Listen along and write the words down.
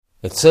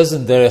It says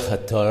in Derech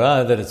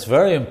HaTorah that it's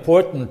very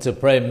important to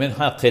pray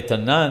Minha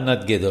Ketana,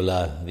 not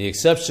Gedolah. The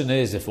exception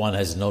is if one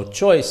has no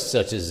choice,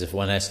 such as if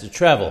one has to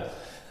travel.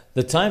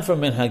 The time for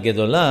Minha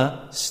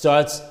Gedolah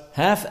starts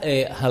half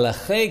a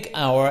halachic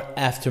hour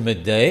after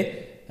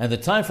midday, and the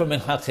time for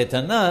Minha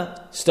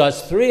Ketana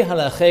starts 3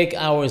 halachic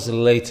hours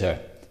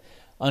later.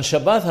 On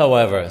Shabbat,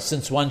 however,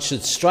 since one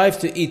should strive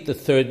to eat the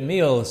third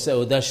meal,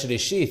 Seudah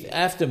Shlishith,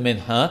 after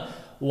Minha,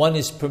 one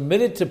is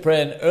permitted to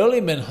pray an early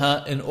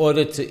minha in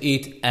order to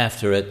eat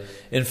after it.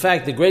 In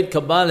fact, the great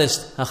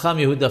Kabbalist Hacham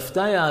Yehuda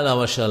Ftaya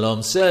alav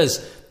Shalom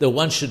says that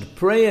one should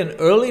pray an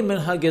early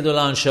minha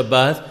gedolah on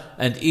Shabbat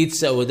and eat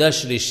Seudah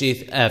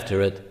Shlishith after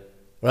it.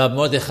 Rab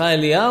Mordechai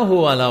Eliyahu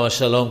alav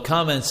Shalom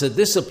comments that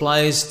this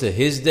applies to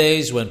his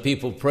days when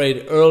people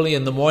prayed early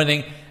in the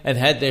morning and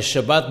had their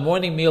Shabbat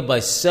morning meal by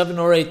 7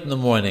 or 8 in the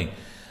morning.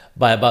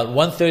 By about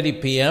 1:30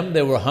 p.m.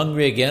 they were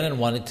hungry again and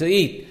wanted to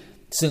eat.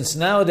 Since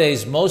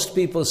nowadays most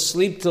people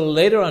sleep till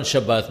later on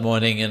Shabbat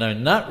morning and are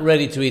not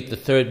ready to eat the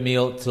third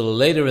meal till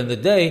later in the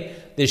day,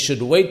 they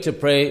should wait to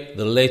pray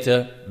the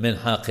later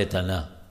Minha Ketana.